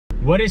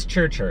What is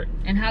church hurt?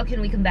 And how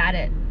can we combat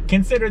it?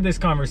 Consider this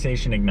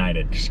conversation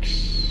ignited.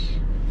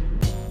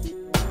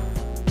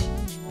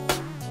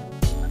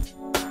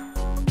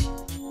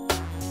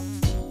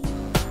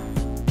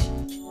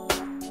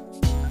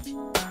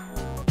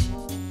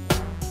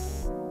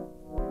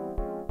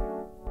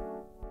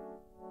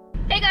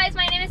 Hey guys,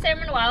 my name is Sarah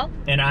Manuel.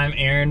 And I'm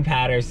Aaron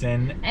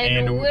Patterson.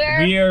 And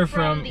we're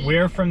from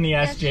the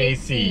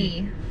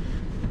SJC.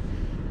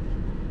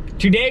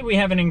 Today we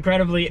have an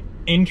incredibly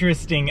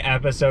interesting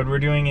episode. We're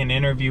doing an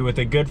interview with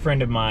a good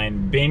friend of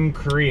mine, Ben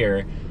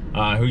Crear,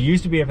 who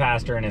used to be a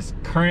pastor and is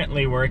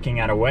currently working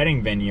at a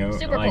wedding venue.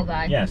 Super cool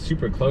guy. Yeah,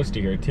 super close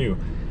to here too.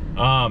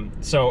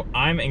 So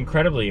I'm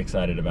incredibly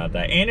excited about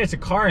that. And it's a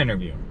car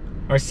interview,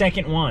 our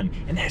second one.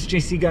 And the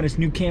SJC got us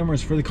new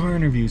cameras for the car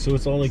interview, so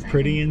it's all like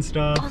pretty and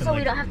stuff. Also, and, like,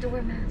 we don't have to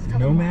wear masks.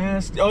 No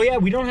masks. Oh yeah,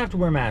 we don't have to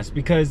wear masks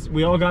because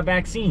we all got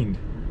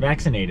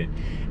vaccinated.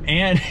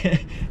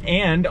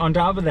 And on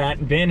top of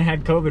that, Ben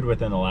had COVID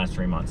within the last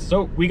 3 months.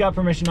 So we got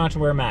permission not to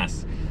wear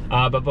masks.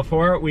 But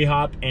before we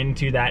hop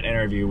into that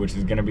interview, which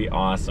is gonna be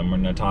awesome, we're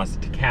gonna toss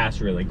it to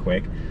Cass really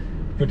quick,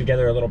 put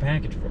together a little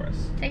package for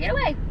us. Take it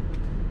away.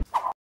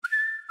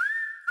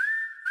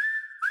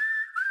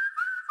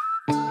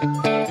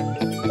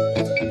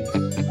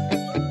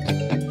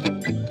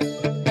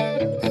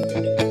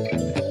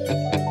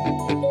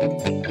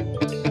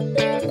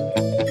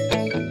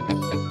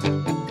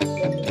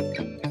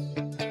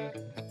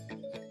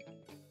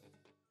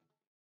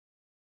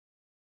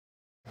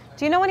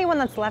 Do you know anyone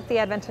that's left the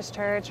Adventist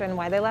church and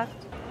why they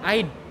left?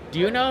 I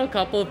do know a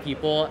couple of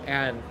people,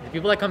 and the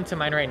people that come to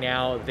mind right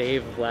now,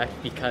 they've left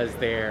because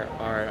they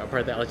are a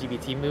part of the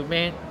LGBT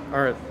movement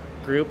or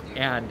group,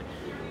 and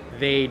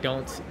they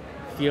don't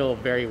feel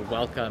very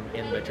welcome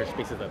in the church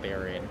spaces that they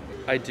are in.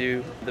 I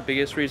do. The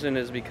biggest reason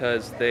is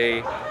because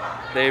they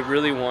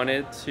really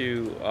wanted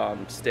to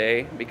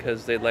stay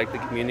because they liked the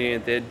community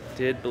and they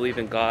did believe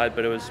in God,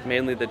 but it was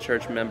mainly the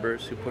church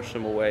members who pushed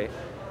them away.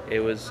 It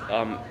was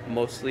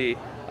mostly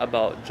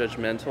about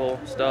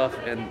judgmental stuff,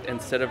 and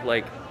instead of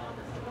like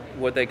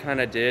what they kind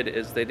of did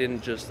is they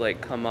didn't just like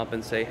come up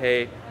and say,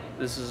 hey,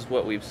 this is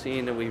what we've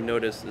seen and we've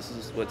noticed, this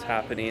is what's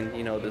happening,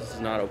 you know, this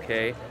is not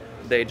okay.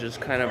 They just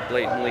kind of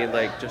blatantly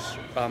like just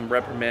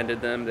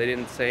reprimanded them. They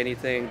didn't say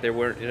anything, they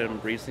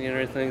weren't reasoning or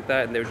anything like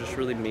that, and they were just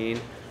really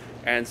mean.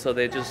 And so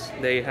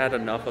they had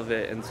enough of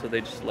it, and so they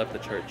just left the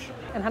church.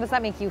 And how does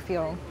that make you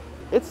feel?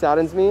 It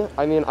saddens me.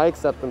 I mean, I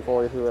accept them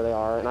for who they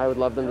are, and I would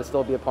love them to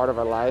still be a part of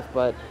our life,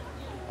 but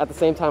at the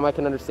same time, I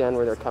can understand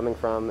where they're coming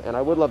from, and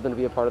I would love them to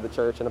be a part of the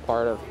church and a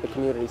part of the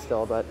community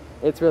still, but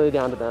it's really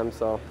down to them,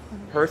 so.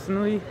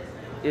 Personally,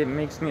 it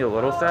makes me a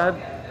little sad,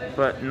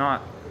 but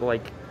not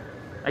like,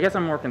 I guess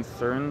I'm more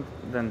concerned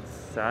than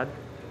sad.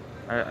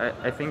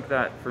 I think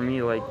that for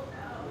me, like,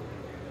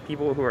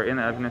 people who are in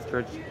the Adventist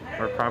church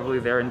are probably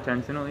there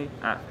intentionally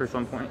after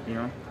some point, you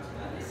know?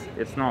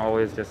 It's not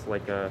always just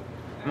like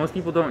most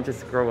people don't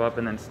just grow up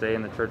and then stay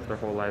in the church their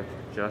whole life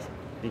just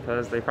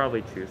because. They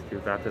probably choose to,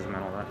 baptism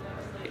and all that.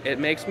 It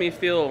makes me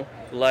feel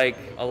like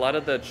a lot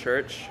of the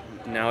church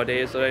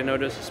nowadays that I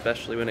notice,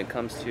 especially when it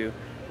comes to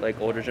like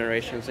older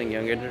generations and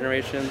younger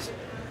generations,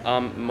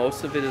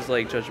 most of it is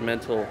like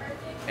judgmental,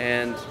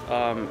 and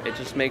it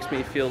just makes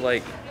me feel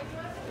like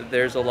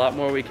there's a lot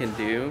more we can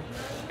do,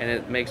 and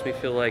it makes me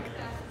feel like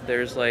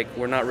there's like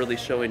we're not really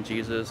showing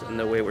Jesus in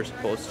the way we're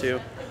supposed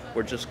to.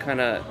 We're just kind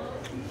of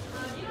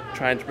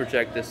trying to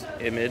project this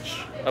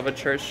image of a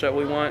church that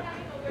we want,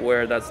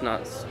 where that's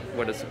not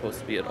what it's supposed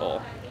to be at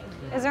all.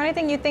 Is there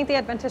anything you think the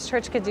Adventist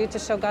church could do to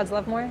show God's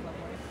love more?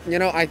 You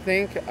know, I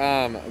think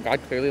God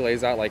clearly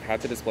lays out like how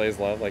to display his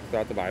love like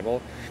throughout the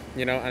Bible,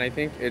 you know, and I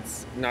think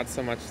it's not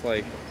so much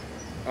like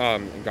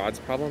God's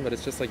problem, but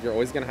it's just like you're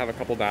always going to have a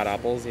couple bad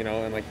apples, you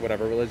know, in like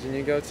whatever religion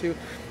you go to.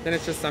 And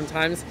it's just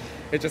sometimes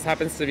it just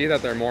happens to be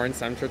that they're more in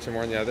some church and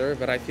more in the other.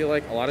 But I feel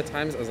like a lot of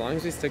times, as long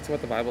as we stick to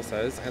what the Bible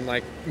says and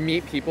like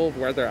meet people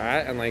where they're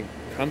at and like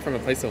come from a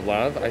place of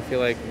love, I feel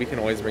like we can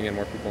always bring in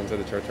more people into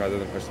the church rather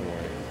than push them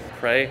away.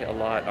 Pray a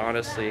lot,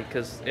 honestly,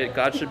 because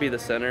God should be the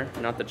center,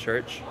 not the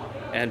church,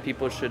 and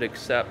people should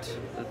accept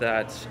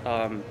that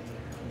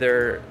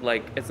they're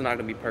like, it's not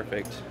going to be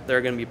perfect. There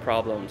are going to be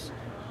problems,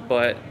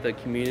 but the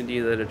community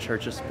that a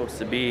church is supposed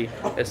to be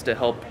is to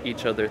help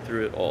each other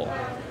through it all,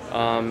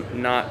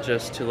 not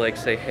just to like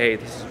say, hey,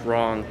 this is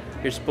wrong.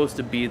 You're supposed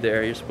to be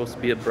there. You're supposed to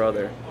be a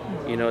brother.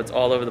 You know, it's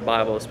all over the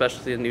Bible,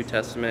 especially the New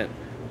Testament,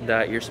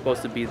 that you're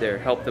supposed to be there,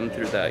 help them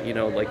through that, you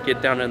know, like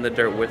get down in the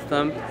dirt with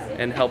them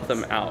and help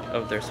them out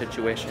of their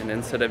situation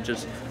instead of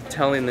just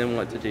telling them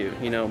what to do,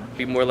 you know,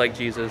 be more like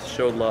Jesus,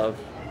 show love.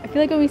 I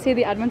feel like when we say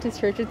the Adventist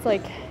church, it's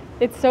like,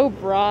 it's so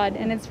broad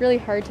and it's really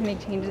hard to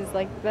make changes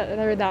like that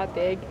are that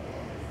big.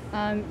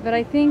 But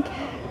I think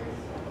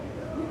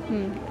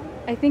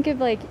if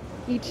like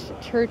each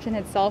church in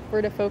itself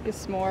were to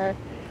focus more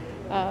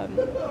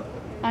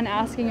on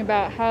asking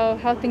about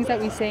how things that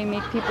we say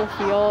make people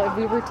feel. If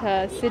we were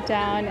to sit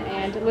down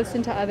and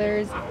listen to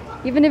others,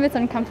 even if it's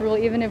uncomfortable,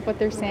 even if what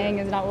they're saying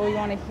is not what we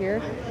want to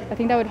hear, I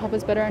think that would help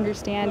us better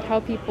understand how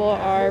people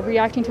are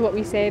reacting to what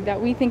we say that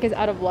we think is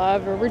out of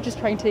love, or we're just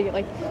trying to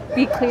like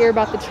be clear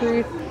about the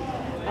truth.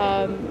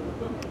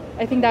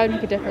 I think that would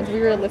make a difference. We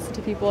were to listen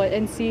to people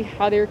and see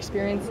how their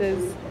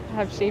experiences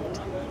have shaped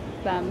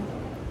them.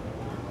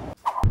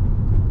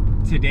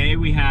 Today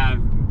we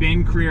have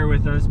Ben Crear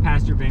with us,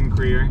 Pastor Ben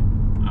Crear.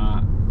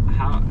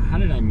 How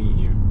did I meet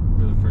you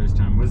for the first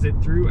time? Was it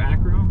through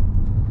Acro?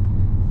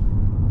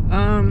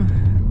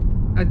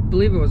 I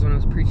believe it was when I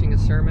was preaching a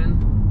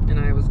sermon and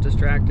I was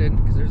distracted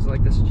because there's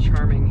like this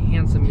charming,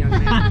 handsome young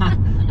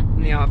man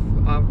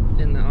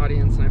in the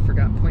audience, and I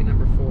forgot point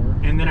number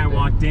 4. And then I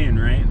walked in,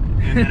 right?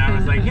 And then I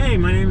was like, "Hey,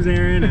 my name's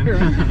Aaron."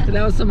 And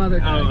that was some other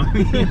guy. Oh,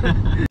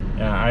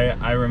 yeah.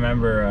 I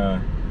remember.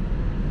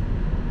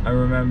 I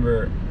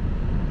remember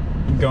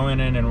going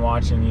in and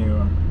watching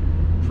you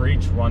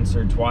preach once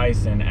or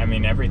twice, and I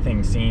mean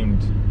everything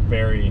seemed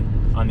very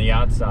on the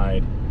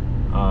outside.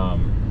 I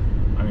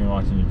mean,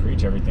 watching you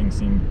preach, everything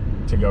seemed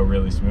to go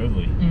really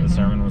smoothly. The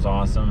sermon was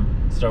awesome.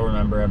 Still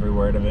remember every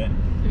word of it.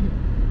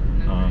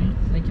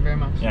 Thank you very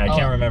much. Yeah, I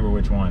can't remember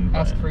which one.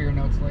 Ask for your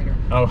notes later.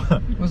 Oh.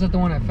 Was it the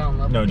one I fell in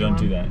love with? No, don't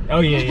do that.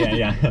 Oh, yeah. Okay,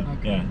 yeah.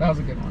 that was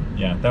a good one.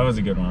 Yeah, that was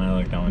a good one. I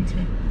like that one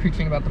too.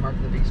 Preaching about the mark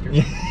of the beast or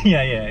something.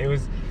 Yeah. It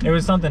was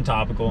something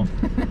topical.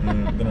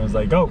 And then I was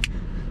like, go.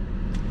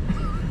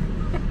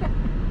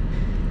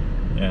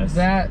 Yes.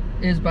 That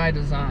is by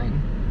design.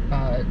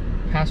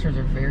 Pastors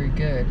are very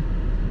good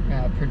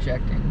at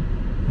projecting.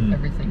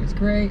 Everything is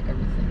great,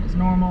 everything is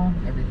normal,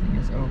 everything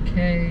is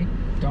okay,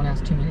 don't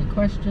ask too many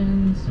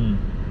questions.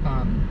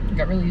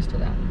 Got really used to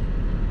that.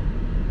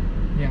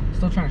 Yeah,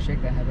 still trying to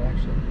shake that habit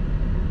actually.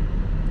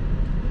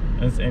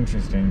 That's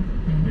interesting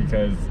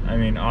because, I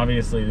mean,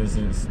 obviously this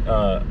is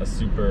a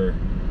super,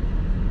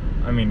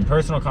 I mean,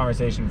 personal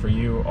conversation for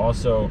you,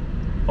 also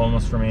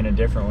almost for me in a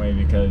different way,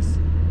 because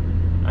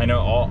I know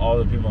all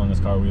the people in this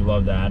car, we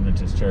love the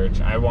Adventist church.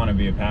 I want to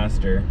be a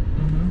pastor.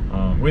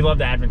 We love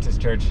the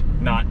Adventist church,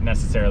 not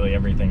necessarily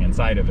everything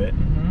inside of it.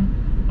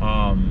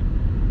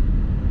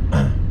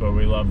 But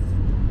we love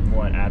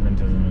what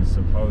Adventism is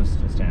supposed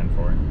to stand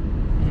for.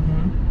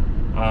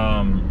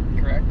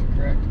 Correct.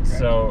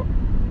 So,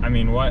 I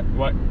mean, what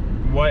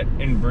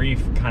in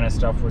brief kind of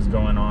stuff was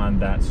going on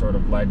that sort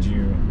of led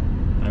you,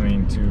 I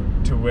mean,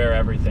 to where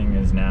everything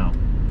is now?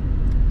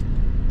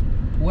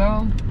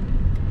 Well,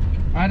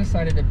 I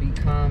decided to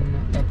become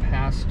a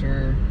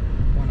pastor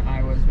when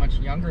I was much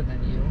younger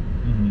than you.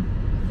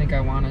 I think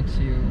I wanted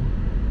to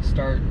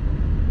start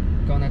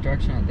going that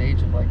direction at the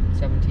age of like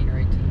 17 or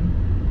 18.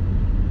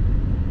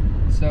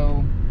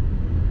 So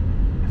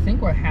I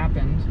think what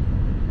happened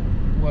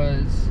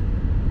was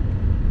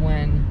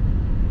when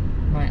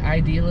my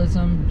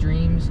idealism,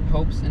 dreams,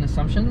 hopes, and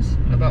assumptions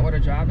about what a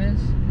job is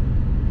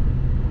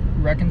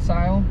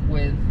reconcile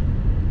with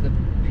the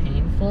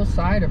painful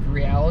side of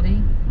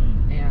reality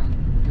and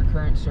your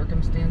current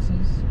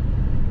circumstances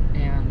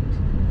and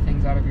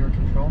things out of your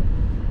control.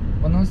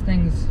 When those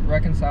things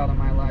reconciled in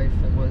my life,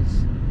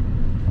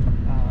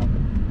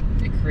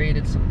 it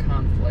created some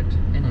conflict,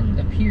 and it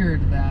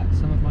appeared that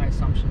some of my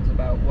assumptions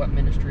about what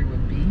ministry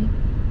would be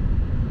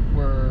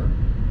were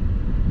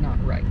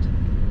not right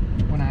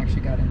when I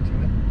actually got into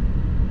it.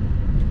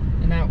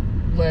 And that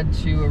led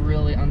to a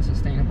really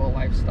unsustainable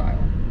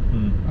lifestyle.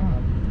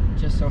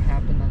 Just so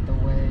happened that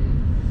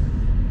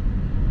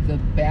the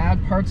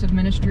bad parts of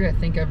ministry, I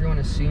think everyone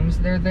assumes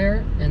they're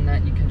there, and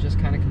that you can just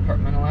kind of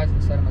compartmentalize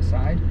and set them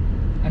aside.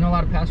 I know a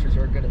lot of pastors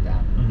who are good at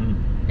that,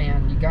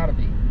 and you gotta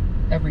be.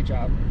 Every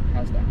job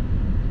has that.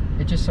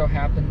 It just so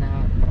happened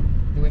that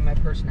the way my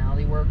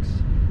personality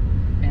works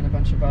and a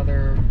bunch of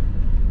other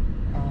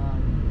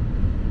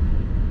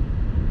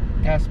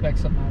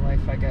aspects of my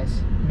life, I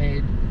guess,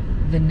 made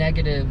the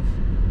negative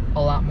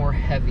a lot more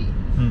heavy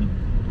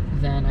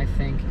than I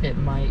think it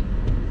might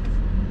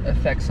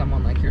affect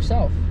someone like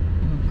yourself,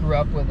 who grew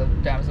up with a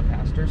dad as a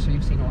pastor, so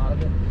you've seen a lot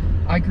of it.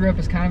 I grew up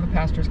as kind of a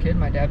pastor's kid.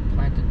 My dad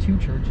planted 2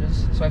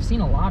 churches, so I've seen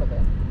a lot of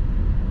it.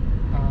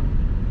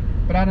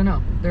 But I don't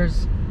know.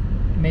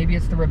 Maybe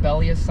it's the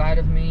rebellious side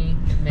of me.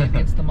 Maybe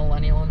it's the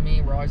millennial in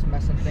me. We're always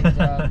messing things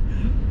up.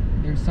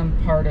 There's some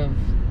part of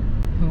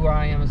who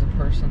I am as a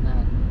person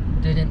that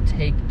didn't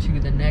take to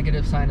the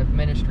negative side of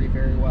ministry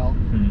very well,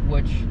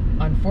 which,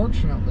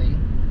 unfortunately,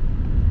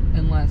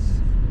 unless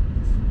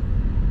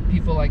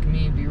people like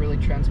me be really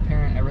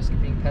transparent at risk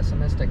of being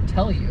pessimistic,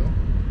 tell you,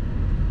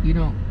 you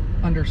don't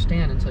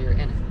understand until you're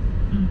in it,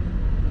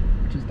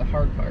 which is the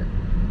hard part.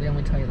 They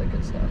only tell you the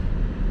good stuff.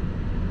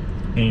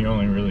 And you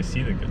only really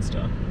see the good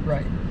stuff.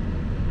 Right.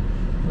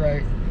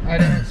 I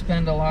didn't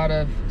spend a lot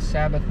of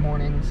Sabbath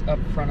mornings up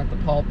front at the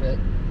pulpit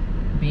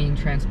being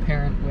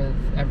transparent with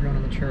everyone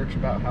in the church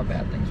about how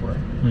bad things were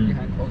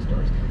behind closed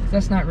doors.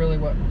 That's not really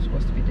what I'm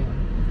supposed to be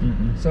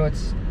doing. So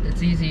it's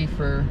easy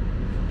for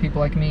people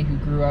like me who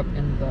grew up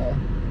in the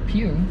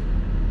pew,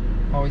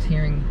 always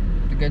hearing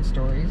the good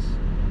stories,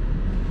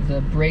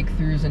 the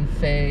breakthroughs in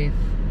faith,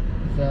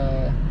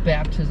 the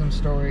baptism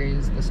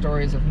stories, the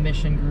stories of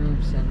mission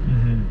groups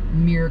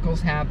and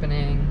miracles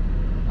happening.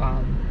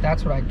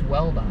 That's what I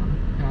dwelled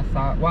on. And I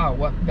thought, wow,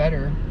 what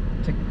better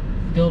to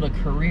build a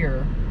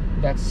career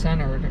that's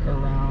centered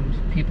around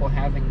people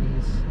having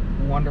these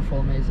wonderful,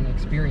 amazing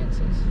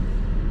experiences.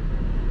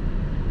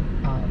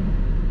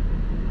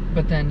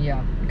 But then,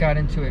 yeah, got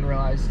into it and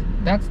realized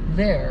that's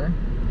there.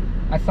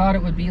 I thought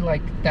it would be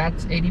like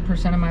that's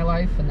 80% of my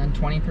life, and then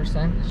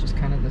 20% is just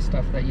kind of the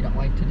stuff that you don't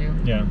like to do.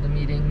 Yeah. The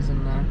meetings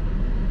and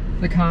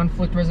the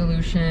conflict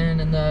resolution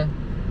and the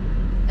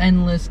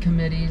endless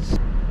committees.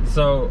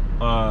 So,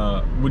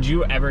 would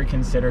you ever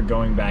consider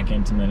going back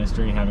into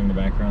ministry, having the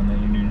background that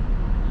you do?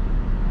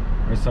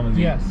 Or some of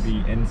the, yes.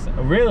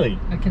 Really?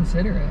 I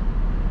consider it.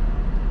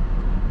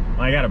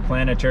 I gotta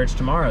plan a church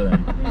tomorrow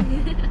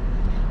then.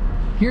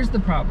 Here's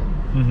the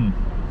problem.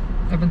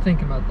 I've been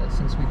thinking about this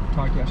since we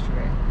talked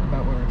yesterday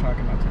about what we're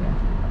talking about today.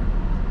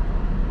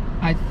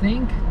 I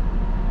think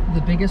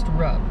the biggest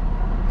rub,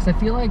 because I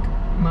feel like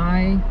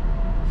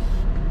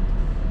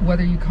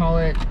whether you call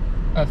it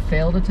a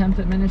failed attempt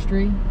at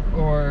ministry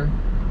or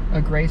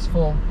a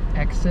graceful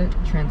exit,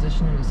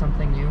 transition into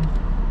something new,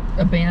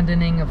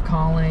 abandoning of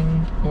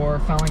calling or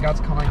following God's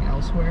calling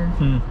elsewhere,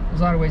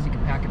 there's a lot of ways you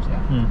can package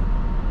that.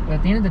 But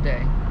at the end of the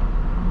day,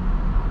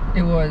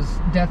 it was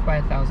death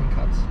by 1,000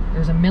 cuts.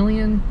 There's a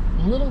million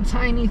little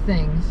tiny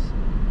things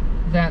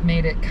that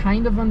made it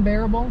kind of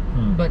unbearable,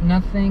 but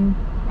nothing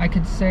I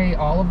could say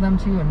all of them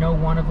to, and no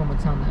one of them would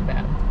sound that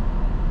bad.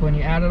 But when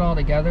you add it all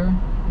together,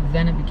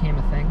 then it became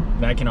a thing.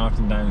 That can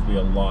oftentimes be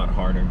a lot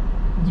harder.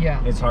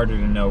 Yeah. It's harder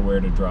to know where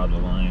to draw the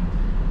line.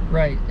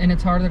 Right, and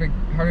it's harder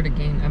to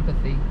gain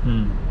empathy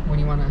when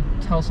you want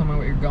to tell someone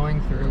what you're going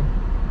through.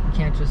 You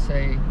can't just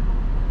say,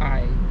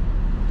 I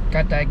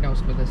got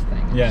diagnosed with this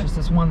thing. It's just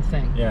this one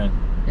thing. Yeah.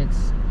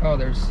 It's,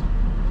 there's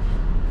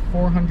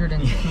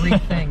 403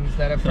 things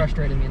that have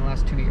frustrated me in the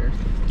last 2 years.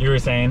 You were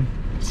saying?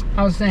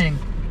 I was saying,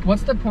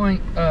 what's the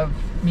point of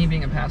me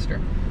being a pastor?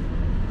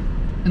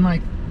 And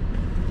like,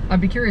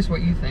 I'd be curious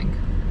what you think,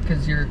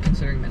 because you're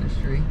considering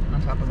ministry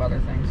on top of other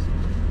things.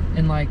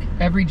 And like,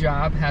 every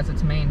job has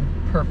its main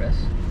purpose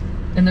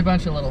and a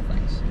bunch of little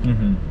things.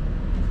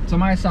 So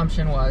my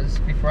assumption was,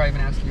 before I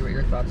even ask you what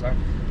your thoughts are,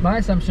 my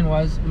assumption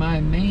was my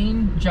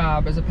main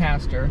job as a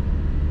pastor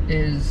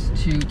is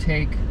to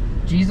take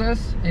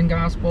Jesus and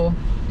gospel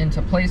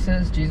into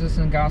places Jesus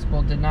and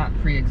gospel did not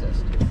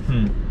pre-exist.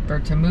 Or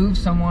to move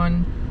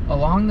someone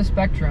along the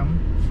spectrum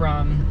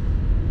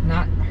from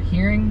not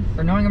hearing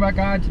or knowing about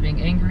God to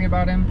being angry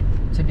about him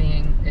to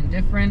being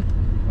indifferent,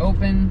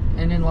 open,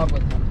 and in love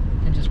with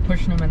him, and just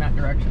pushing them in that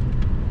direction.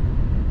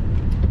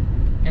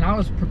 And I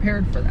was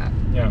prepared for that.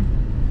 Yeah.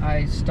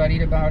 I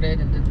studied about it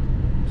and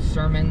did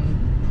sermon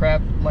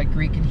prep, like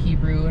Greek and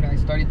Hebrew, and I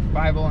studied the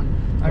Bible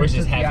and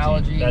understood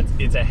theology.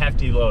 It's a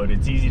hefty load.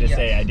 It's easy to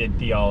say I did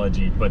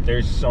theology, but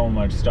there's so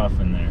much stuff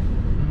in there.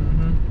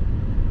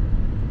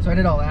 So I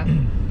did all that,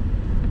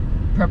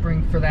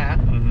 preparing for that.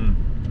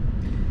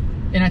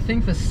 And I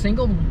think the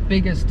single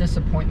biggest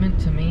disappointment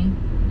to me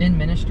in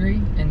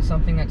ministry, and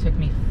something that took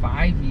me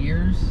 5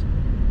 years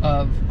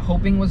of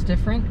hoping was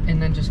different, and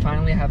then just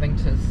finally having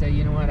to say,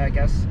 you know what, I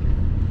guess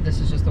this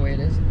is just the way it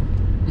is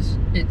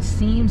it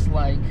seems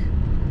like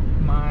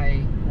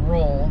my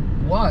role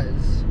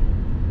was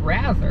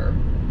rather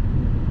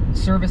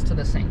service to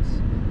the saints,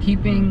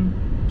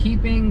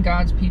 keeping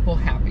God's people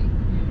happy.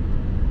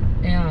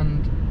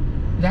 And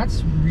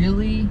that's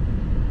really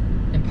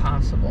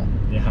impossible.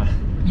 Yeah.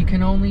 You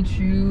can only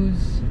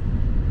choose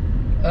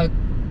a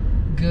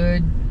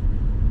good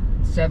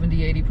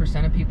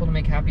 70-80% of people to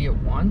make happy at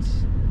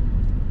once.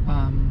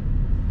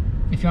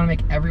 If you want to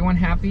make everyone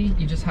happy,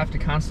 you just have to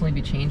constantly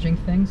be changing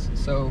things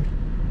so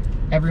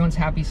everyone's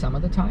happy some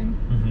of the time.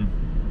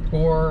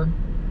 Or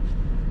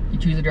you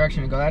choose a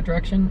direction and go that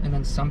direction, and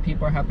then some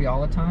people are happy all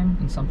the time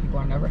and some people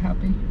are never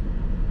happy.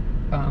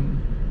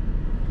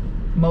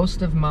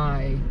 Most of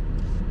my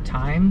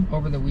time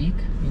over the week,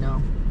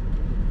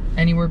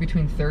 anywhere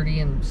between 30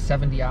 and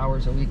 70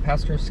 hours a week.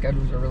 Pastor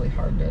schedules are really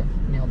hard to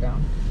nail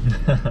down.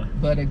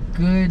 But a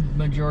good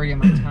majority of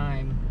my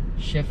time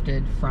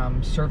shifted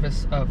from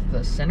service of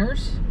the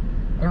sinners.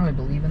 I don't really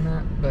believe in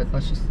that, but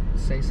let's just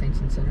say saints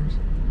and sinners.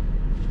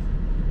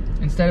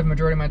 Instead of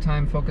majority of my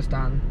time focused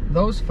on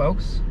those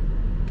folks,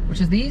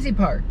 which is the easy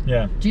part.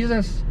 Yeah.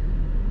 Jesus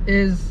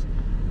is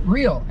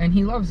real and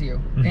he loves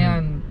you.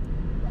 And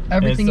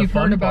everything you've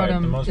heard about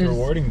him the most is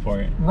rewarding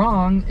part.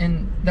 Wrong,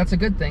 and that's a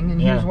good thing, and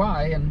here's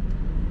why, and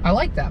I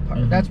like that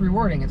part. That's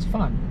rewarding, it's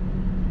fun.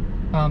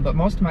 But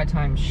most of my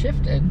time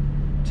shifted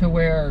to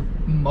where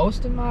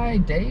most of my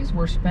days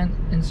were spent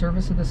in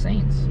service of the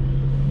saints,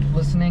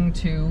 listening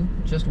to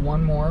just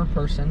one more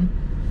person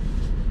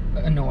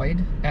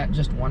annoyed at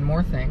just one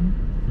more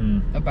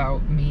thing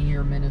about me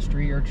or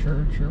ministry or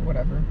church or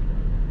whatever.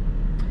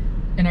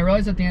 And I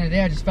realized at the end of the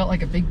day, I just felt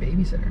like a big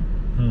babysitter,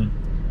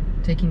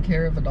 taking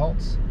care of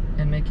adults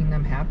and making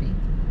them happy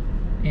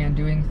and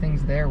doing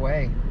things their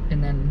way,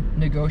 and then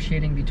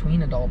negotiating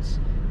between adults.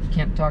 You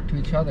can't talk to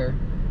each other,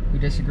 we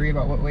disagree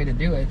about what way to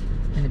do it,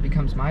 and it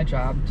becomes my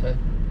job to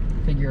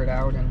figure it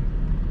out. And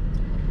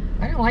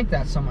I didn't like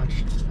that so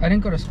much. I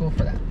didn't go to school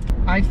for that.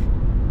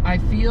 I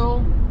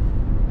feel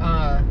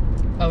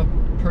a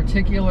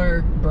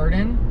particular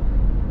burden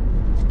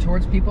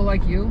towards people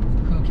like you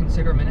who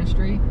consider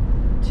ministry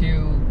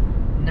to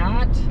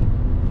not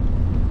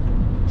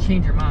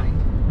change your mind.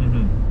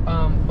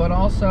 But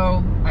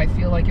also, I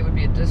feel like it would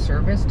be a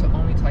disservice to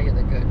only tell you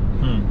the good.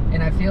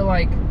 And I feel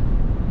like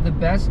the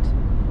best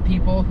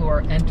people who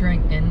are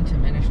entering into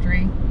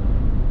ministry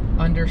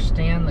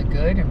understand the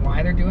good and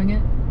why they're doing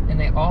it, and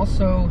they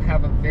also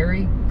have a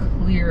very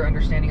clear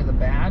understanding of the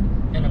bad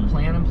and a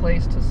plan in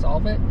place to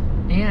solve it,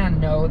 and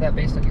know that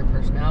based on your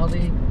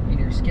personality and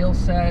your skill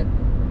set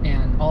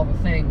and all the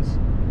things,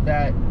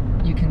 that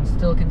you can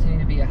still continue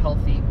to be a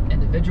healthy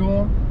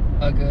individual,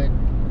 a good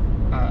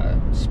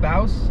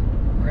spouse,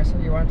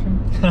 Marissa, you're watching?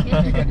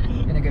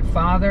 and a good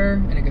father,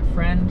 and a good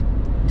friend,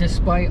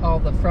 despite all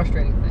the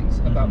frustrating things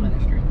about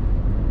ministry.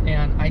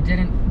 And I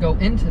didn't go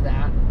into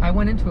that. I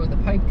went into it with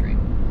a pipe dream.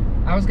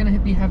 I was going to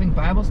be having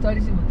Bible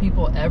studies with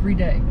people every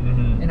day.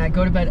 And I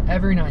go to bed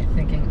every night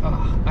thinking,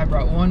 oh, I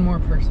brought one more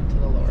person to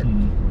the Lord.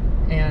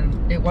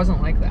 And it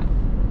wasn't like that.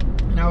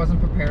 And I wasn't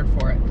prepared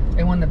for it.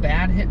 And when the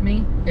bad hit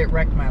me, it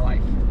wrecked my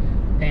life.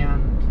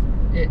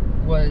 And it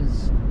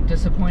was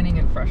disappointing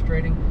and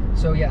frustrating.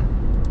 So yeah,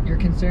 you're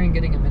considering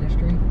getting a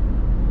ministry,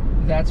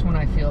 that's when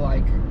I feel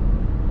like,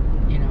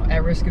 you know,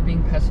 at risk of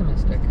being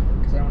pessimistic,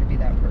 because I don't want to be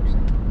that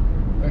person.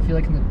 But I feel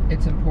like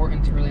it's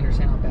important to really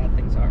understand how bad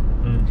things are.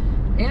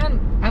 And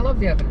I love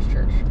the Adventist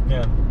Church.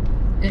 Yeah.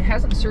 It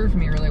hasn't served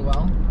me really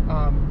well,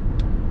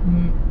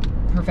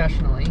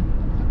 professionally.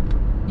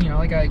 You know,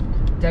 like I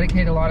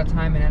dedicate a lot of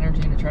time and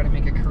energy to try to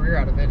make a career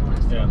out of it in the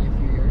last only a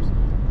few years.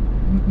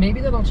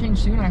 Maybe that'll change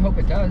soon. I hope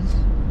it does.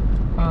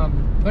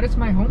 But it's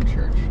my home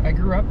church. I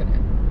grew up in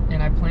it,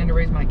 and I plan to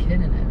raise my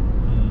kid in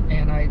it.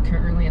 And I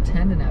currently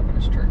attend an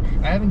Adventist church.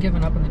 I haven't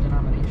given up on the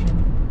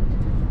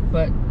denomination,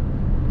 but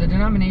the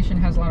denomination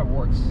has a lot of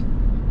warts.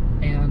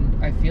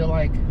 And I feel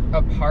like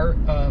a part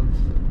of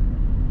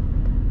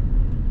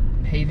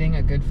paving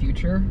a good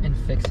future and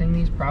fixing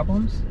these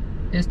problems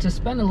is to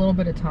spend a little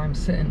bit of time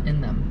sitting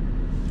in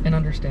them and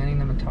understanding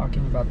them and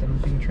talking about them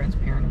and being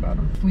transparent about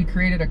them. If we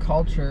created a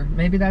culture,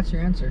 maybe that's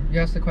your answer. You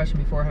asked the question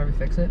before, how do we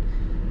fix it?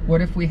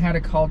 What if we had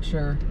a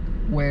culture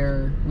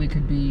where we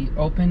could be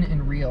open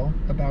and real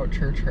about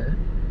church hurt,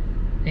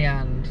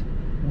 and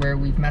where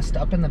we've messed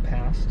up in the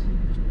past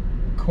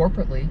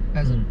corporately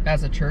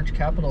as a church,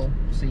 capital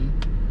C,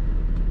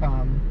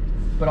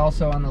 but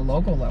also on the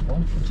local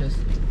level, just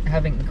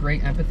having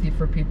great empathy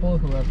for people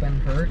who have been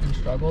hurt and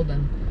struggled,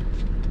 and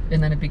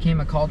then it became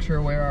a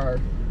culture where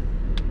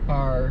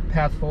our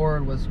path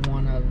forward was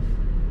one of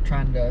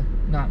trying to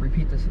not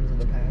repeat the sins of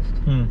the past.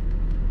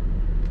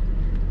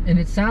 And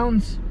it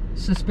sounds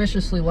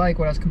suspiciously like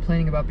what I was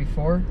complaining about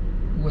before,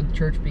 with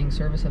church being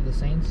service of the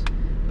saints.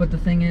 But the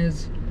thing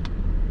is,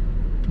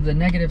 the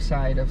negative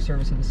side of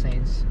service of the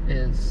saints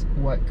is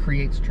what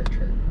creates church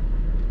hurt,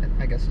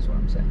 I guess is what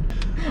I'm saying.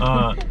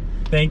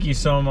 Thank you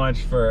so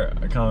much for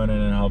coming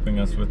in and helping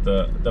us with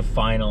the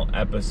final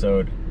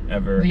episode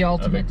ever. The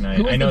ultimate. Of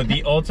Ignite. I know,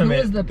 the ultimate.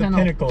 Who is the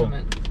pinnacle.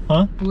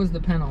 Huh? Who was the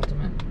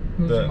penultimate?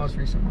 Who was the most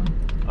recent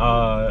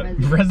one?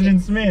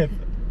 President Smith.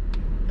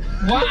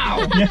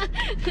 Wow! Yeah,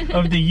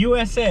 of the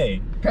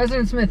USA.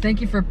 President Smith,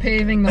 thank you for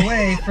paving the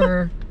way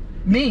for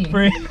me.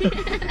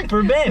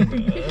 For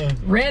Ben.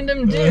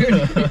 Random dude.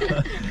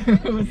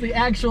 It was the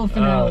actual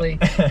finale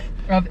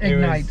of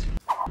Ignite.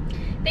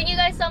 Thank you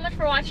guys so much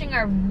for watching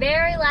our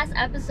very last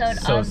episode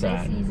of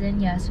this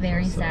season. Yes,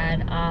 very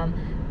sad.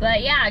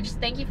 But yeah, just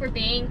thank you for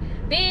being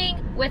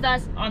with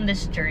us on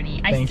this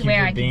journey. I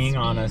swear I can being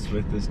on us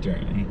with this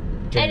journey.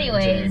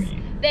 Anyways,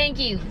 thank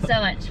you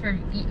so much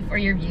for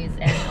your views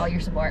and all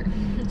your support.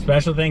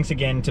 Special thanks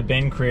again to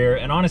Ben Crear,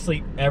 and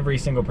honestly every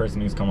single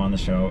person who's come on the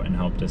show and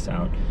helped us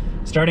out.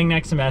 Starting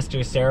next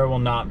semester, Sarah will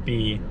not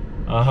be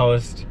a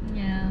host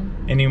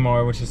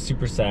anymore, which is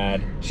super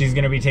sad. She's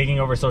going to be taking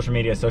over social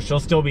media, so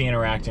she'll still be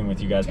interacting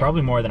with you guys,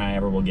 probably more than I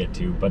ever will get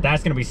to, but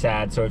that's going to be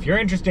sad. So if you're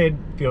interested,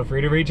 feel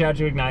free to reach out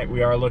to Ignite.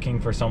 We are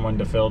looking for someone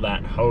to fill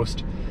that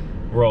host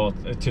role,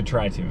 to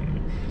try to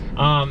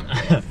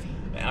anyway.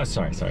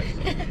 Sorry.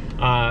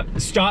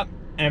 Stop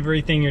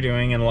everything you're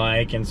doing and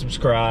like and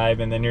subscribe,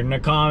 and then you're gonna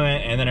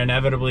comment, and then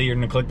inevitably you're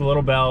gonna click the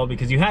little bell,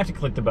 because you have to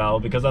click the bell,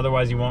 because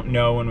otherwise you won't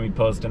know when we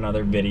post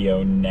another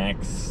video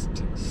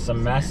next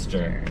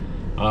semester.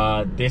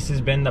 This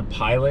has been the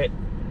pilot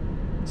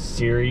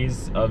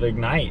series of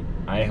Ignite.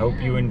 I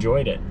hope you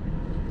enjoyed it.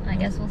 I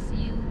guess we'll see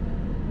you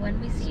when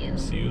we see you.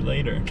 See you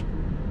later.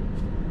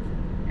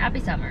 Happy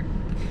summer.